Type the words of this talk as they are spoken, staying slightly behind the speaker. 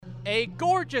A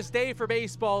gorgeous day for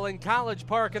baseball in College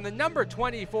Park, and the number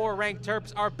 24 ranked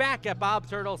Terps are back at Bob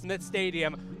Turtle Smith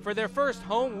Stadium for their first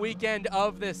home weekend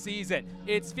of the season.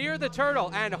 It's Fear the Turtle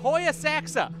and Hoya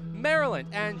Saxa, Maryland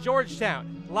and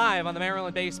Georgetown, live on the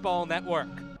Maryland Baseball Network.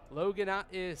 Logan Ott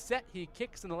is set, he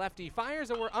kicks and the lefty fires,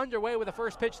 and we're underway with a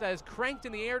first pitch that is cranked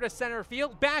in the air to center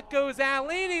field. Back goes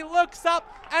Allen, he looks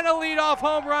up, and a leadoff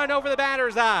home run over the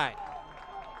batter's eye.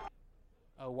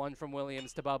 A 1 from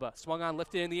Williams to Bubba. Swung on,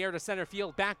 lifted in the air to center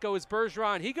field. Back goes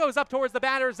Bergeron. He goes up towards the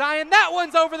batter's eye, and that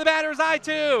one's over the batter's eye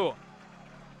too.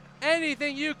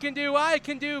 Anything you can do, I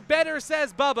can do better,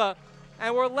 says Bubba.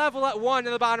 And we're level at 1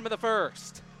 in the bottom of the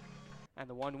first. And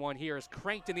the 1-1 here is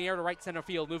cranked in the air to right center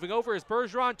field. Moving over is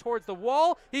Bergeron towards the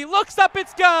wall. He looks up,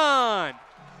 it's gone.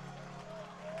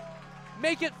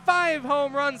 Make it 5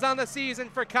 home runs on the season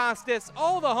for Costas.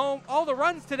 All the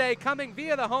runs today coming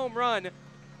via the home run.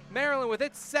 Maryland with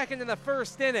its second in the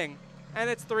first inning, and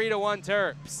it's 3-1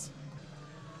 Terps.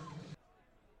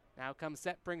 Now comes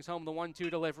set, brings home the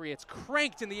 1-2 delivery. It's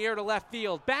cranked in the air to left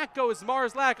field. Back goes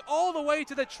Marszalek all the way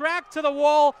to the track, to the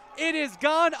wall. It is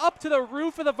gone up to the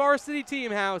roof of the varsity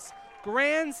team house.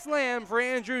 Grand slam for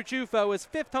Andrew Chufo, his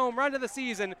 5th home run of the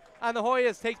season, and the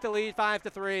Hoyas take the lead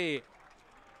 5-3.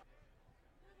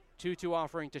 2-2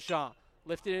 offering to Shaw.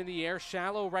 Lifted in the air,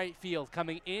 shallow right field.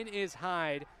 Coming in is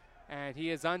Hyde. And he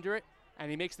is under it, and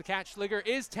he makes the catch. Schliger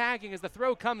is tagging as the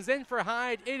throw comes in for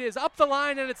Hyde. It is up the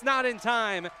line, and it's not in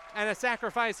time. And a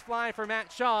sacrifice fly for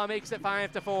Matt Shaw makes it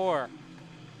 5-4.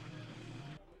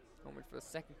 Homer for the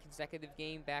second consecutive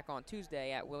game back on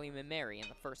Tuesday at William & Mary. In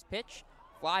the first pitch,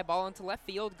 fly ball into left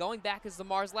field. Going back is the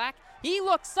Marszalek. He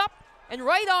looks up, and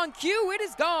right on cue, it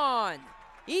is gone.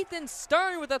 Ethan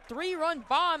Stern with a 3-run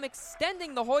bomb,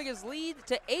 extending the Hoyas' lead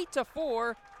to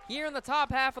 8-4 here in the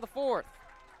top half of the 4th.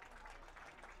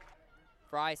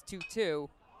 Fries 2-2,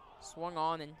 swung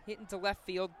on and hit into left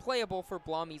field, playable for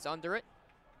Blum, he's under it,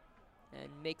 and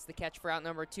makes the catch for out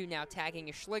number 2, now tagging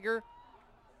is Schliger.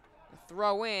 The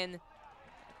throw in,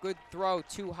 good throw,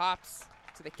 2 hops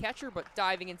to the catcher, but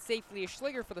diving in safely is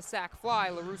Schliger for the sac fly.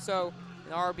 LaRusso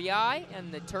an RBI,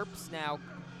 and the Terps now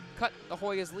cut the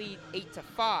Hoyas' lead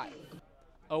 8-5.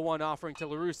 0-1 offering to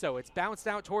LaRusso, it's bounced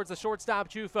out towards the shortstop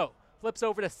Chufo. Flips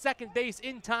over to second base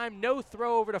in time, no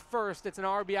throw over to first. It's an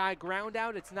RBI ground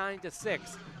out, it's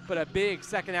 9-6, but a big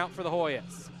second out for the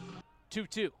Hoyas.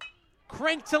 2-2,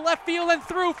 cranked to left field and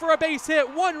through for a base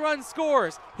hit, 1 run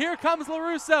scores. Here comes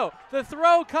LaRusso, the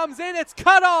throw comes in, it's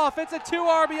cut off. It's a 2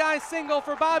 RBI single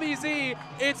for Bobby Z.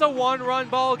 It's a 1-run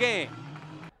ball game.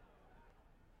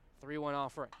 3-1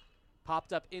 offering,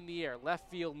 popped up in the air,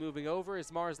 left field moving over is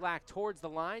Marszalek towards the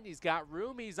line. He's got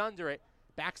room, he's under it.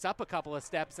 Backs up a couple of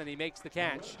steps and he makes the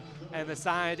catch, and the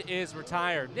side is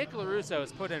retired. Nick LaRusso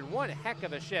has put in one heck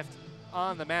of a shift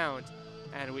on the mound,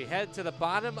 and we head to the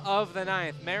bottom of the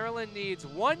 9th. Maryland needs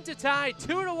 1 to tie,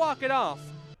 2 to walk it off.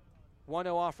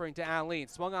 1-0 offering to Allen,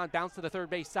 swung on, bounce to the third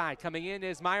base side. Coming in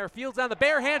is Meyer, fields on the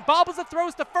bare hand, bobbles it,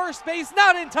 throws to first base,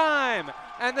 not in time,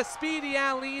 and the speedy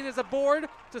Allen is aboard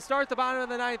to start the bottom of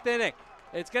the 9th inning.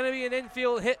 It's going to be an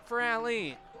infield hit for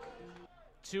Allen.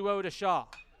 2-0 to Shaw.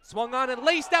 Swung on and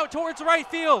laced out towards right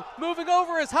field. Moving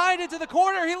over is Hyde into the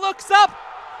corner. He looks up.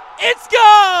 It's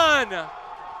gone!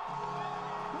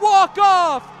 Walk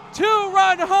off.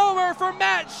 2-run homer for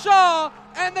Matt Shaw,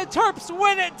 and the Terps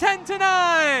win it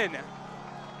 10-9.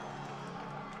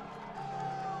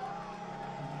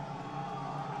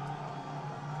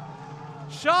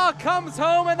 Shaw comes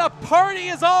home, and the party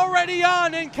is already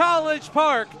on in College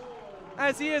Park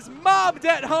as he is mobbed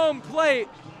at home plate.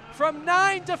 From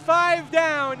 9-5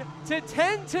 down to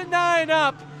 10-9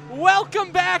 up.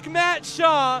 Welcome back, Matt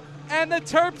Shaw, and the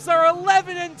Terps are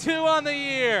 11-2 on the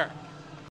year.